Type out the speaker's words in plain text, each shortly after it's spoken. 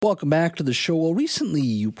Welcome back to the show. Well, recently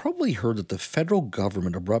you probably heard that the federal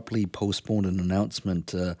government abruptly postponed an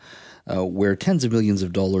announcement where tens of millions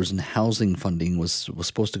of dollars in housing funding was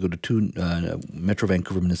supposed to go to two Metro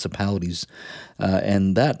Vancouver municipalities,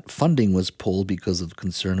 and that funding was pulled because of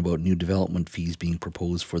concern about new development fees being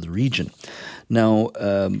proposed for the region. Now,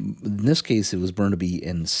 in this case, it was Burnaby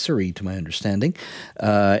and Surrey, to my understanding,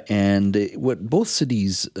 and what both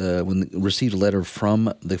cities when received a letter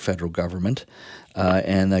from the federal government.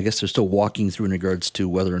 And I guess they're still walking through in regards to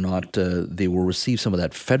whether or not they will receive some of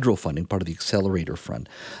that federal funding, part of the Accelerator Fund.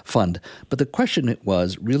 But the question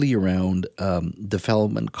was really around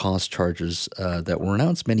development cost charges that were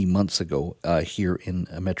announced many months ago here in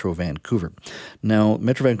Metro Vancouver. Now,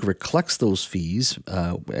 Metro Vancouver collects those fees,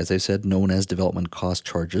 as I said, known as development cost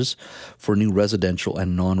charges for new residential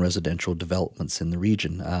and non-residential developments in the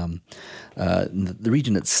region. The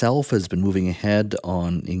region itself has been moving ahead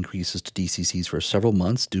on increases to DCCs for several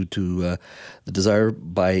months due to the desire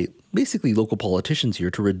by basically local politicians here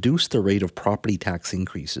to reduce the rate of property tax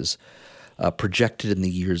increases projected in the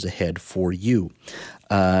years ahead for you.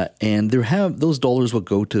 And those dollars will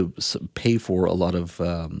go to pay for a lot of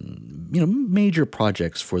major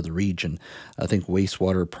projects for the region. I think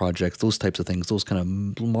wastewater projects, those types of things, those kind of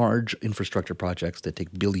large infrastructure projects that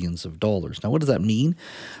take billions of dollars. Now, what does that mean?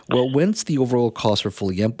 Well, once the overall costs are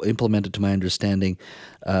fully implemented, to my understanding,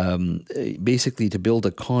 basically to build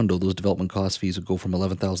a condo, those development cost fees would go from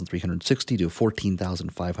 $11,360 to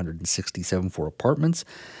 $14,567 for apartments,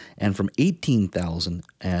 and from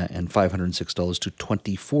 $18,506 to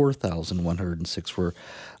 $24,106 for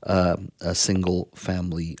a single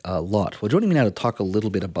family lot. Well, joining me now to talk a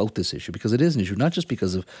little bit about this issue, because it is an issue, not just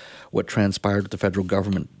because of what transpired with the federal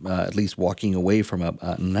government, at least walking away from an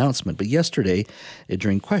announcement, but yesterday,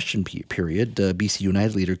 during question period, BC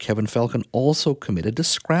United leader Kevin Falcon also committed to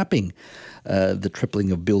scrapping the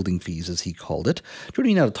tripling of building fees, as he called it.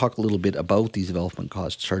 Joining me now to talk a little bit about these development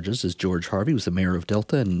cost charges is George Harvey, who's the mayor of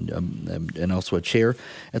Delta and also a chair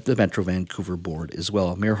at the Metro Vancouver board as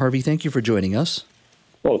well. Mayor Harvey, thank you for joining us.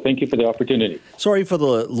 Well, thank you for the opportunity. Sorry for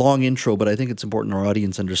the long intro, but I think it's important our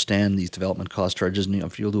audience understand these development cost charges, and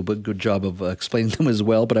if you'll do a good job of explaining them as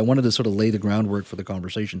well. But I wanted to sort of lay the groundwork for the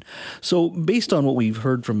conversation. So based on what we've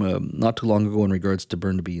heard from not too long ago in regards to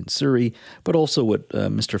Burnaby and Surrey, but also what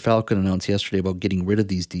Mr. Falcon announced yesterday about getting rid of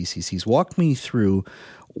these DCCs, walk me through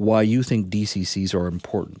why you think DCCs are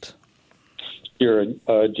important. Here,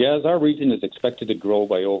 Jazz, our region is expected to grow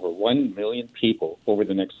by over 1 million people over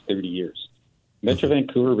the next 30 years. Metro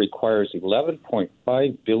Vancouver requires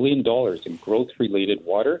 $11.5 billion in growth-related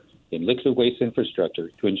water and liquid waste infrastructure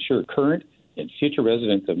to ensure current and future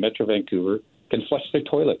residents of Metro Vancouver can flush their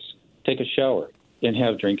toilets, take a shower, and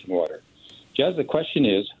have drinking water. Jazz, the question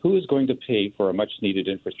is, who is going to pay for our much-needed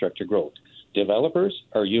infrastructure growth? Developers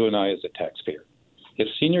or you and I as a taxpayer? If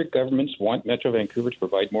senior governments want Metro Vancouver to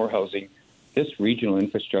provide more housing, this regional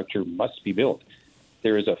infrastructure must be built.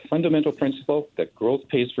 There is a fundamental principle that growth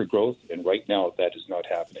pays for growth, and right now that is not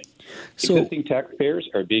happening. Existing taxpayers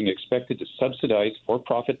are being expected to subsidize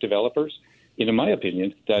for-profit developers, and in my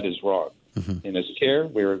opinion, that is wrong. Mm-hmm. And as chair,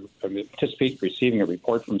 we anticipate receiving a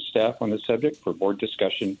report from staff on the subject for board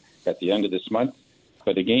discussion at the end of this month.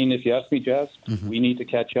 But again, if you ask me, Jazz, we need to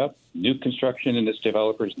catch up. New construction and its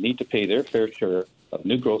developers need to pay their fair share of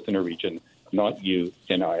new growth in our region, not you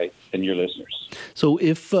and I and your listeners. So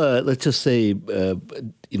if, let's just say,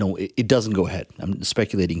 it doesn't go ahead, I'm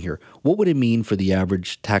speculating here, what would it mean for the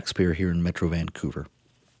average taxpayer here in Metro Vancouver?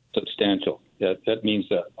 Substantial. That means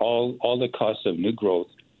that all the costs of new growth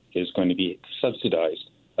is going to be subsidized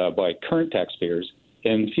by current taxpayers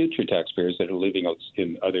and future taxpayers that are living out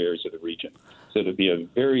in other areas of the region. So it'll be a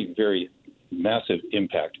very, very massive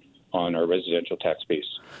impact on our residential tax base.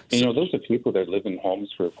 And, those are people that live in homes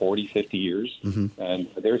for 40, 50 years, and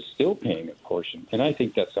they're still paying a portion. And I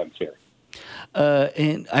think that's unfair.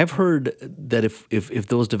 And I've heard that if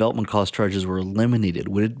those development cost charges were eliminated,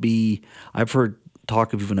 would it be, I've heard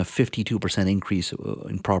talk of even a 52% increase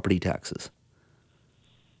in property taxes.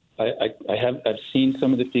 I've seen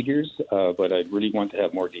some of the figures, but I really want to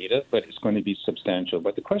have more data, but it's going to be substantial.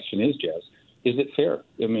 But the question is, Jazz, is it fair?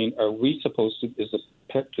 I mean, are we supposed to, is the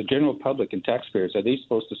general public and taxpayers, are they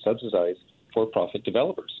supposed to subsidize for-profit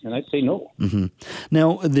developers? And I'd say no. Mm-hmm.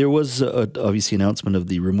 Now, there was obviously announcement of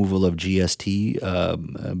the removal of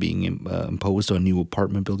GST being imposed on new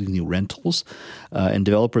apartment buildings, new rentals. And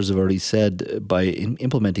developers have already said by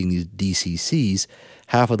implementing these DCCs,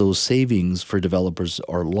 half of those savings for developers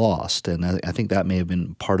are lost. And I think that may have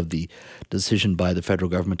been part of the decision by the federal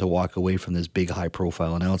government to walk away from this big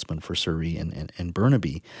high-profile announcement for Surrey and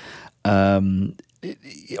Burnaby.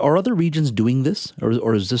 Are other regions doing this,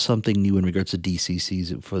 or is this something new in regards to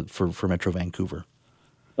DCCs for Metro Vancouver?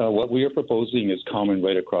 What we are proposing is common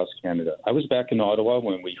right across Canada. I was back in Ottawa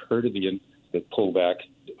when we heard of the pullback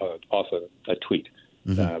off a tweet.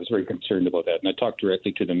 I was very concerned about that, and I talked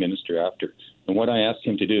directly to the minister after. And what I asked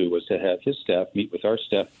him to do was to have his staff meet with our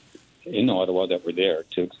staff in Ottawa that were there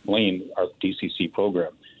to explain our DCC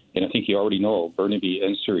program. And I think you already know Burnaby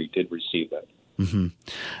and Surrey did receive that.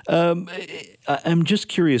 I'm just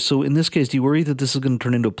curious. So in this case, do you worry that this is going to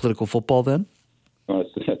turn into a political football then?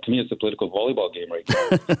 To me, it's a political volleyball game right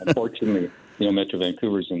now. Unfortunately, Metro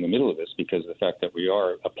Vancouver is in the middle of this because of the fact that we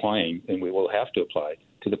are applying, and we will have to apply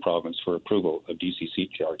to the province for approval of DCC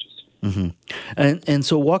charges. And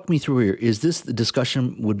so walk me through here. Is this the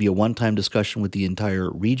discussion would be a one-time discussion with the entire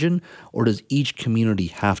region, or does each community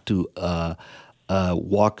have to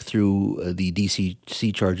walk through the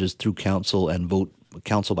DCC charges through council and vote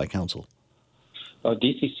council by council?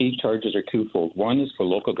 DCC charges are twofold. One is for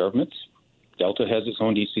local governments. Delta has its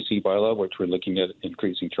own DCC bylaw, which we're looking at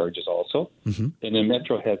increasing charges also. And then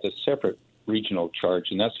Metro has a separate regional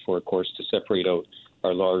charge, and that's for, of course, to separate out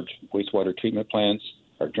our large wastewater treatment plants,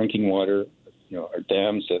 our drinking water, our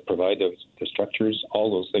dams that provide the structures.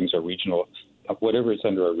 All those things are regional, whatever is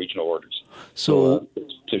under our regional orders. So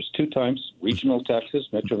there's two times regional taxes,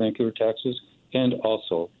 Metro Vancouver taxes, and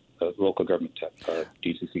also local government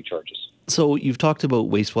DCC charges. So you've talked about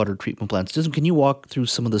wastewater treatment plants. Can you walk through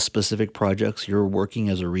some of the specific projects you're working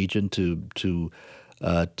as a region to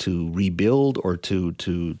rebuild or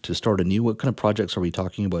to start anew? What kind of projects are we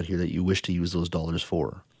talking about here that you wish to use those dollars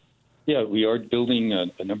for? Yeah, we are building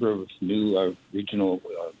a number of new regional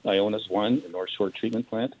Ionis 1, the North Shore treatment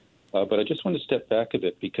plant. But I just want to step back a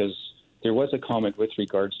bit because there was a comment with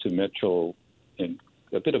regards to Metro and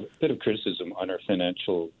a bit of criticism on our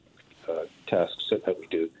financial tasks that we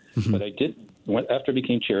do. But after I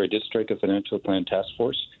became chair, I did strike a financial plan task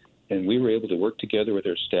force, and we were able to work together with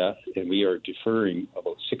our staff, and we are deferring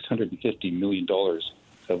about $650 million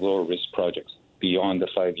of lower risk projects beyond the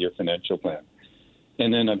 5-year financial plan.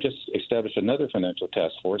 And then I've just established another financial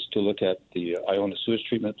task force to look at the Iona sewage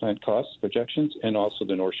treatment plant cost projections and also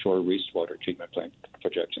the North Shore wastewater treatment plant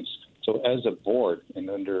projections. So as a board, and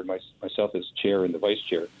under myself as chair and the vice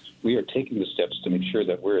chair, we are taking the steps to make sure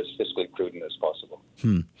that we're as fiscally prudent as possible.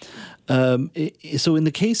 So in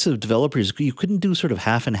the case of developers, you couldn't do sort of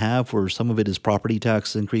half and half where some of it is property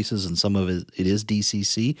tax increases and some of it is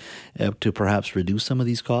DCC to perhaps reduce some of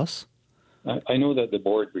these costs? I know that the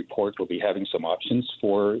board report will be having some options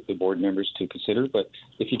for the board members to consider, but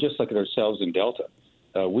if you just look at ourselves in Delta,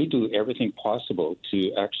 we do everything possible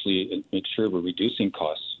to actually make sure we're reducing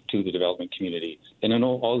costs to the development community. And I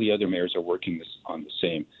know all the other mayors are working on the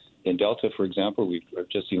same. In Delta, for example, we're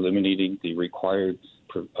just eliminating the required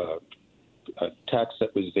tax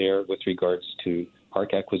that was there with regards to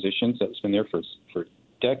park acquisitions that's been there for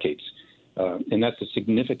decades. And that's a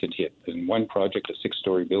significant hit. In one project, a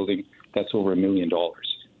 6-story building, that's over $1 million.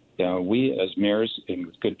 Now, we as mayors,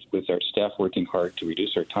 and with our staff working hard to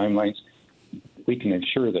reduce our timelines, we can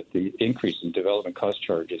ensure that the increase in development cost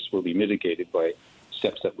charges will be mitigated by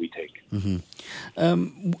steps that we take.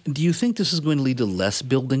 Do you think this is going to lead to less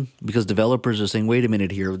building? Because developers are saying, wait a minute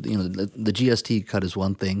here, the GST cut is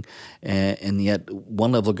one thing, and yet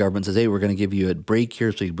one level of government says, hey, we're going to give you a break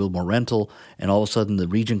here so you build more rental, and all of a sudden the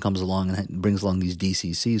region comes along and brings along these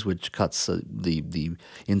DCCs, which cuts the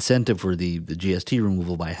incentive for the GST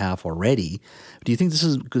removal by half already. Do you think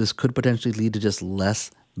this could potentially lead to just less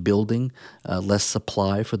building, less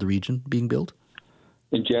supply for the region being built?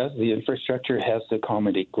 And Jazz, the infrastructure has to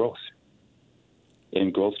accommodate growth,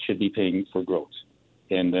 and growth should be paying for growth.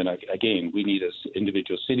 And then again, we need as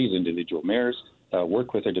individual cities, individual mayors,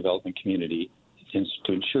 work with our development community to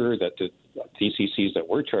ensure that the DCCs that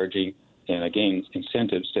we're charging, and again,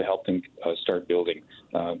 incentives to help them start building.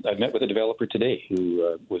 I've met with a developer today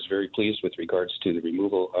who was very pleased with regards to the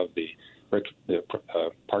removal of the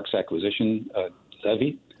parks acquisition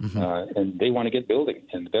levy. And they want to get building.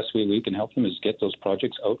 And the best way we can help them is get those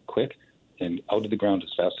projects out quick and out of the ground as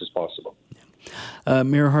fast as possible.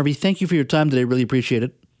 Mayor Harvey, thank you for your time today. Really appreciate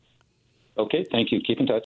it. Okay, thank you. Keep in touch.